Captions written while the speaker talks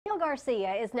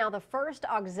Garcia is now the first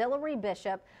auxiliary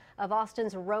bishop of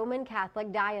Austin's Roman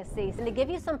Catholic Diocese. And to give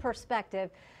you some perspective,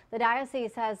 the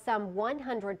diocese has some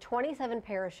 127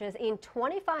 parishes in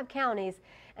 25 counties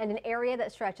and an area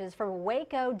that stretches from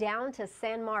Waco down to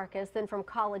San Marcos, then from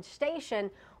College Station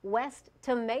west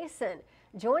to Mason.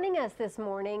 Joining us this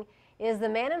morning is the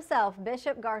man himself,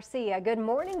 Bishop Garcia. Good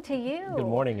morning to you. Good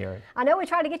morning, Erin. I know we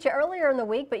tried to get you earlier in the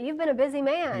week, but you've been a busy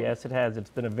man. Yes, it has. It's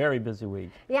been a very busy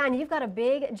week. Yeah, and you've got a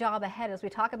big job ahead as we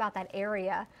talk about that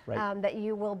area that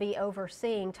you will be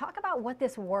overseeing. Talk about what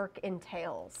this work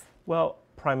entails. Well,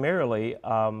 primarily,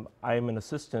 I am an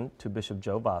assistant to Bishop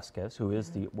Joe Vasquez, who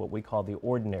is what we call the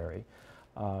ordinary,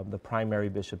 the primary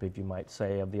bishop, if you might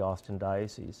say, of the Austin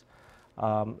Diocese.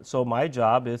 So my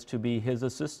job is to be his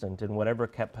assistant in whatever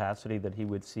capacity that he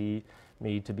would see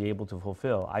me to be able to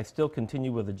fulfill. I still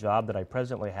continue with the job that I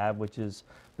presently have, which is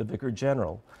the Vicar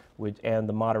General and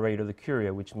the moderator of the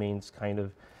Curia, which means kind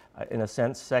of, in a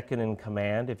sense, second in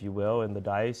command, if you will, in the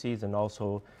diocese, and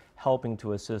also helping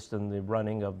to assist in the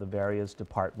running of the various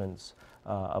departments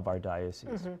of our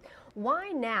diocese. Why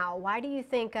now? Why do you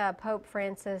think Pope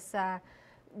Francis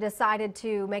decided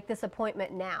to make this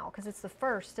appointment now? Because it's the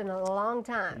first in a long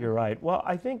time. You're right. Well,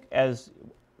 I think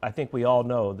we all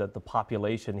know that the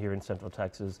population here in Central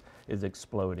Texas is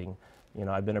exploding. You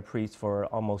know, I've been a priest for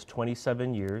almost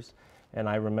 27 years, and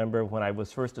I remember when I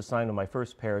was first assigned to my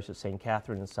first parish at St.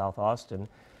 Catherine in South Austin,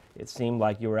 it seemed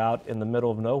like you were out in the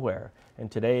middle of nowhere. And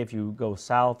today, if you go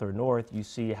south or north, you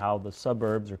see how the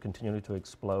suburbs are continuing to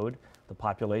explode. The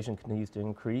population continues to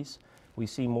increase. We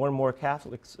see more and more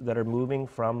Catholics that are moving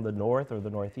from the north or the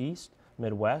northeast,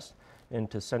 Midwest,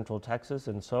 into Central Texas.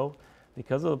 And so,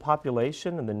 because of the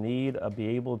population and the need of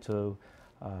being able to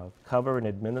cover and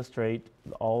administrate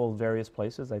all various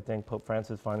places, I think Pope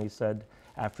Francis finally said,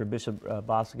 after Bishop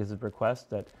Vasquez's request,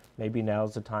 that maybe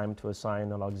now's the time to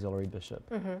assign an auxiliary bishop.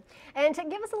 And to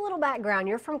give us a little background,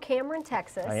 you're from Cameron,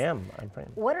 Texas. I am. I'm from.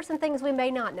 What are some things we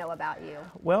may not know about you?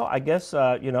 Well, I guess,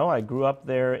 you know, I grew up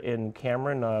there in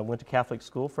Cameron, went to Catholic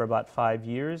school for about 5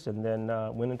 years, and then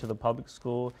went into the public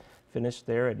school, finished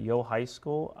there at Yo High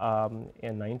School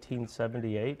in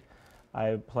 1978.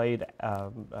 I played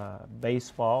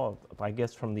baseball, I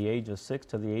guess, from the age of 6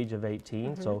 to the age of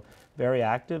 18, so very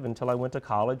active until I went to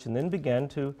college, and then began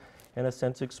to, in a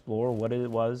sense, explore what it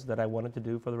was that I wanted to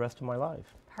do for the rest of my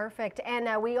life. Perfect.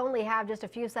 And we only have just a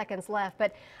few seconds left,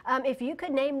 but if you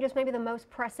could name just maybe the most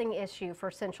pressing issue for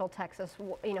Central Texas,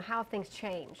 you know, how have things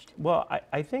changed? Well,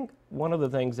 I think one of the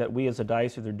things that we as a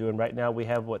diocese are doing right now, we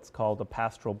have what's called a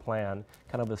pastoral plan,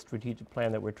 kind of a strategic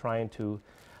plan that we're trying to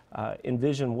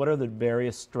envision what are the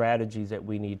various strategies that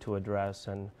we need to address.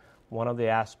 And one of the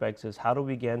aspects is how do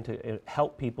we begin to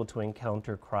help people to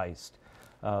encounter Christ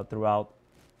throughout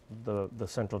the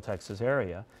Central Texas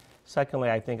area. Secondly,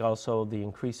 I think also the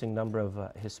increasing number of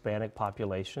Hispanic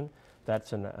population,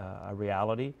 that's a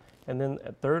reality. And then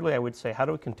thirdly, I would say, how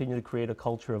do we continue to create a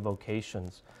culture of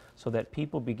vocations so that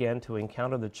people begin to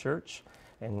encounter the church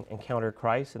and encounter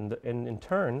Christ, and in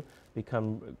turn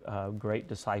become great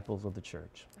disciples of the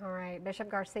church. All right, Bishop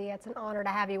Garcia, it's an honor to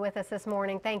have you with us this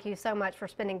morning. Thank you so much for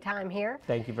spending time here.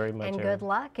 Thank you very much, and Erin. good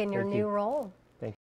luck in your new role.